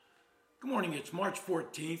Good morning, it's March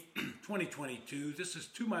 14th, 2022. This is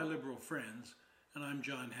To My Liberal Friends, and I'm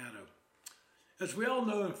John Haddo. As we all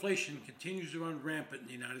know, inflation continues to run rampant in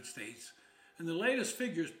the United States, and the latest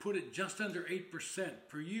figures put it just under 8%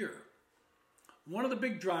 per year. One of the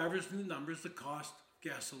big drivers in the number is the cost of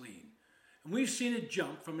gasoline, and we've seen it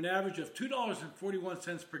jump from an average of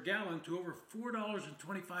 $2.41 per gallon to over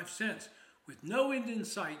 $4.25, with no end in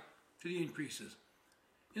sight to the increases.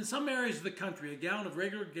 In some areas of the country, a gallon of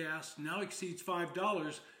regular gas now exceeds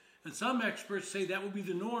 $5, and some experts say that will be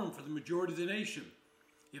the norm for the majority of the nation.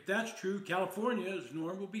 If that's true, California's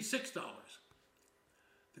norm will be $6.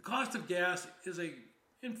 The cost of gas is,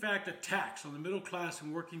 in fact, a tax on the middle class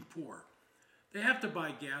and working poor. They have to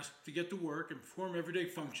buy gas to get to work and perform everyday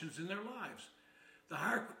functions in their lives. The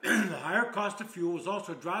higher cost of fuel is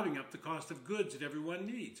also driving up the cost of goods that everyone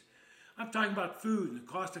needs. I'm talking about food and the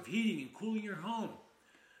cost of heating and cooling your home.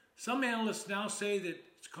 Some analysts now say that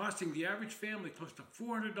it's costing the average family close to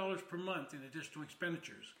 $400 per month in additional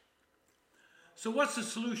expenditures. So what's the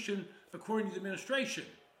solution according to the administration?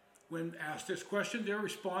 When asked this question, their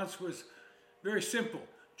response was very simple.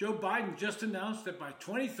 Joe Biden just announced that by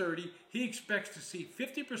 2030, he expects to see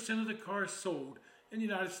 50% of the cars sold in the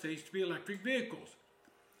United States to be electric vehicles.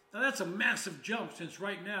 Now that's a massive jump, since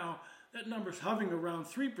right now that number's hovering around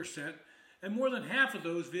 3%, and more than half of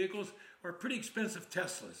those vehicles are pretty expensive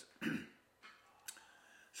Teslas.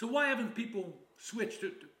 So why haven't people switched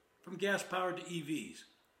from gas-powered to EVs?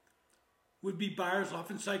 Would-be buyers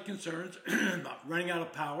often cite concerns about running out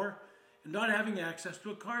of power and not having access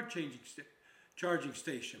to a car charging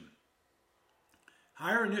station.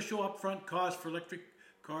 Higher initial upfront costs for electric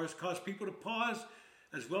cars cause people to pause,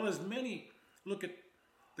 as well as many look at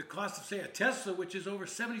the cost of, say, a Tesla, which is over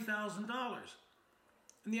 $70,000.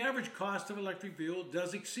 And the average cost of an electric vehicle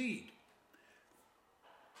does exceed.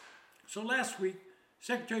 So last week,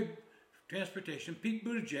 Secretary of Transportation Pete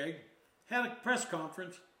Buttigieg had a press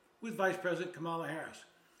conference with Vice President Kamala Harris.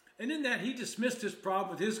 And in that, he dismissed this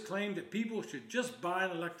problem with his claim that people should just buy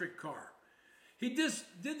an electric car. He did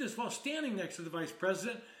this while standing next to the Vice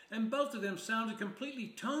President, and both of them sounded completely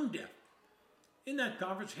tone deaf. In that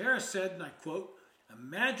conference, Harris said, and I quote,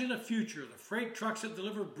 "Imagine a future, the freight trucks that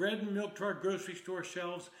deliver bread and milk to our grocery store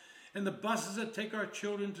shelves, and the buses that take our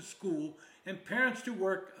children to school and parents to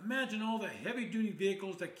work. Imagine all the heavy-duty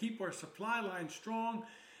vehicles that keep our supply line strong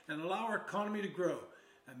and allow our economy to grow.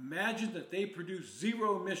 Imagine that they produce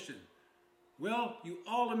zero emission." Well, you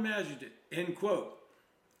all imagined it, end quote.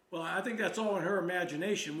 Well, I think that's all in her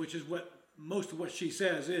imagination, which is what most of what she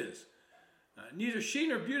says is. Neither she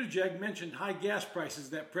nor Buttigieg mentioned high gas prices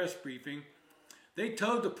at that press briefing. They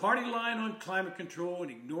towed the party line on climate control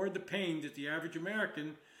and ignored the pain that the average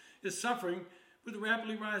American is suffering with the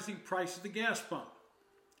rapidly rising price of the gas pump.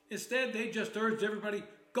 Instead, they just urged everybody,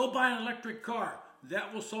 go buy an electric car.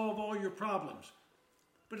 That will solve all your problems.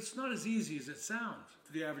 But it's not as easy as it sounds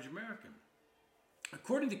for the average American.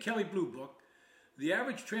 According to Kelley Blue Book, the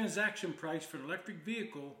average transaction price for an electric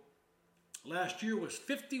vehicle last year was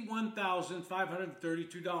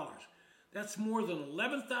 $51,532. That's more than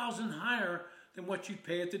 $11,000 higher than what you'd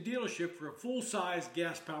pay at the dealership for a full-size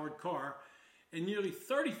gas-powered car, and nearly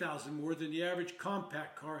 $30,000 more than the average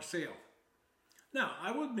compact car sale. Now,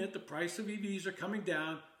 I will admit the price of EVs are coming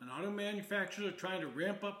down, and auto manufacturers are trying to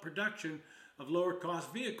ramp up production of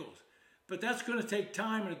lower-cost vehicles. But that's going to take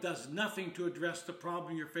time, and it does nothing to address the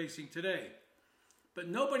problem you're facing today. But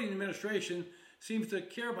nobody in the administration seems to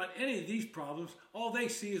care about any of these problems. All they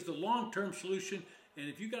see is the long-term solution, and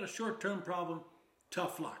if you've got a short-term problem,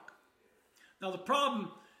 tough luck. Now, the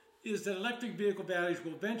problem is that electric vehicle batteries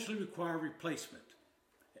will eventually require replacement,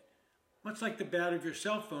 much like the battery of your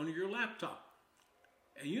cell phone or your laptop.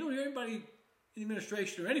 And you don't hear anybody in the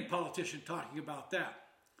administration or any politician talking about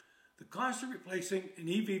that. The cost of replacing an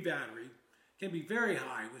EV battery can be very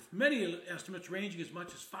high, with many estimates ranging as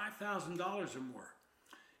much as $5,000 or more.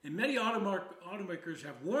 And many automakers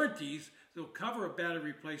have warranties that will cover a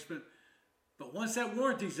battery replacement, but once that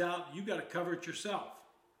warranty's out, you've got to cover it yourself.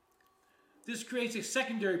 This creates a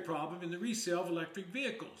secondary problem in the resale of electric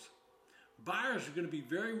vehicles. Buyers are going to be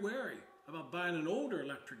very wary about buying an older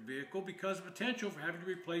electric vehicle because of the potential for having to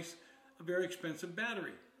replace a very expensive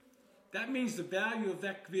battery. That means the value of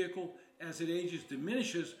that vehicle as it ages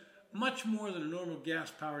diminishes much more than a normal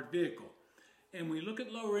gas-powered vehicle. And when we look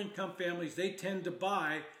at lower-income families, they tend to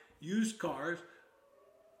buy used cars,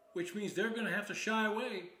 which means they're going to have to shy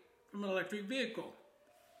away from an electric vehicle.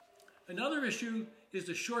 Another issue is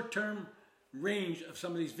the short-term range of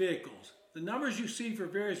some of these vehicles. The numbers you see for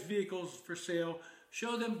various vehicles for sale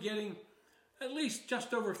show them getting at least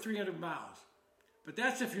just over 300 miles. But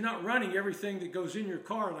that's if you're not running everything that goes in your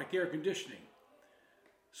car, like air conditioning.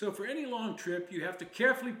 So for any long trip, you have to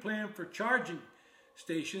carefully plan for charging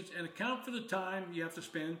stations and account for the time you have to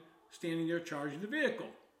spend standing there charging the vehicle.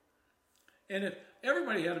 And if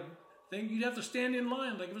everybody had a thing, you'd have to stand in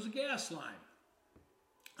line like it was a gas line.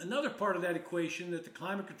 Another part of that equation that the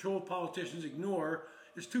climate control politicians ignore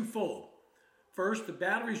is twofold. First, the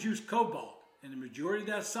batteries use cobalt, and the majority of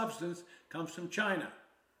that substance comes from China.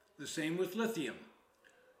 The same with lithium.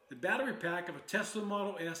 The battery pack of a Tesla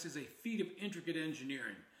Model S is a feat of intricate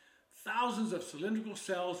engineering. Thousands of cylindrical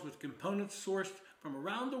cells with components sourced from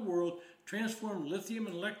around the world transform lithium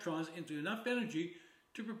and electrons into enough energy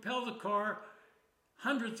to propel the car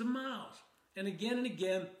hundreds of miles, and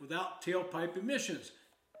again without tailpipe emissions.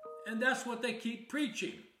 And that's what they keep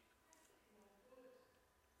preaching.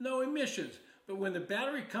 No emissions. But when the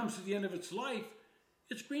battery comes to the end of its life,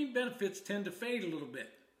 its green benefits tend to fade a little bit.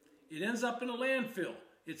 It ends up in a landfill.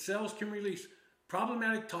 Its cells can release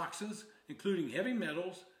problematic toxins, including heavy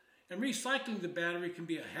metals, and recycling the battery can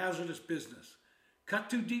be a hazardous business. Cut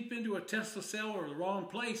too deep into a Tesla cell or the wrong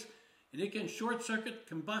place, and it can short circuit,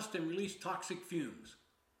 combust, and release toxic fumes.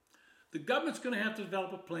 The government's going to have to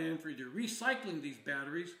develop a plan for either recycling these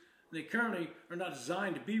batteries, and they currently are not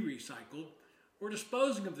designed to be recycled, or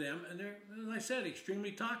disposing of them, and they're, as I said,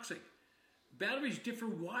 extremely toxic. Batteries differ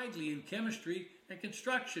widely in chemistry and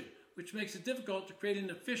construction, which makes it difficult to create an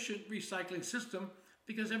efficient recycling system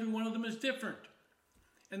because every one of them is different.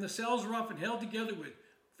 And the cells are often held together with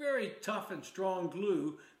very tough and strong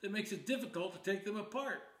glue that makes it difficult to take them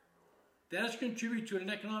apart. That has contributed to an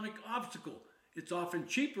economic obstacle. It's often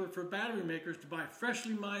cheaper for battery makers to buy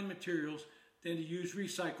freshly mined materials than to use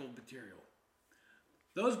recycled material.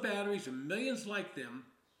 Those batteries and millions like them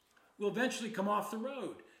will eventually come off the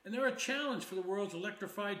road, and they're a challenge for the world's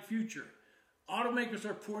electrified future. Automakers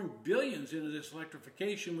are pouring billions into this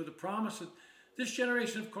electrification with the promise that this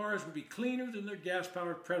generation of cars will be cleaner than their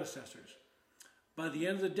gas-powered predecessors. By the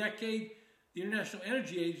end of the decade, the International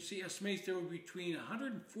Energy Agency estimates there will be between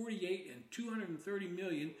 148 and 230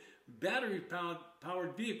 million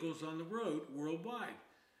battery-powered vehicles on the road worldwide.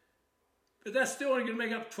 But that's still only going to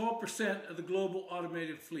make up 12% of the global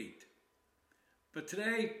automated fleet. But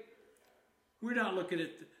today, we're not looking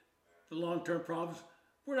at the long-term problems.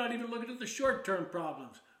 We're not even looking at the short-term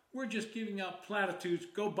problems. We're just giving out platitudes,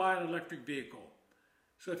 go buy an electric vehicle.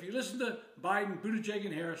 So if you listen to Biden, Buttigieg,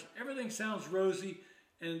 and Harris, everything sounds rosy,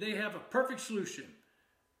 and they have a perfect solution.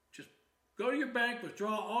 Just go to your bank,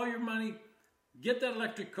 withdraw all your money, get that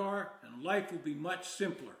electric car, and life will be much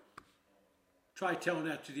simpler. Try telling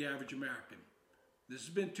that to the average American. This has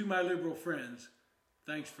been To My Liberal Friends.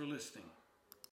 Thanks for listening.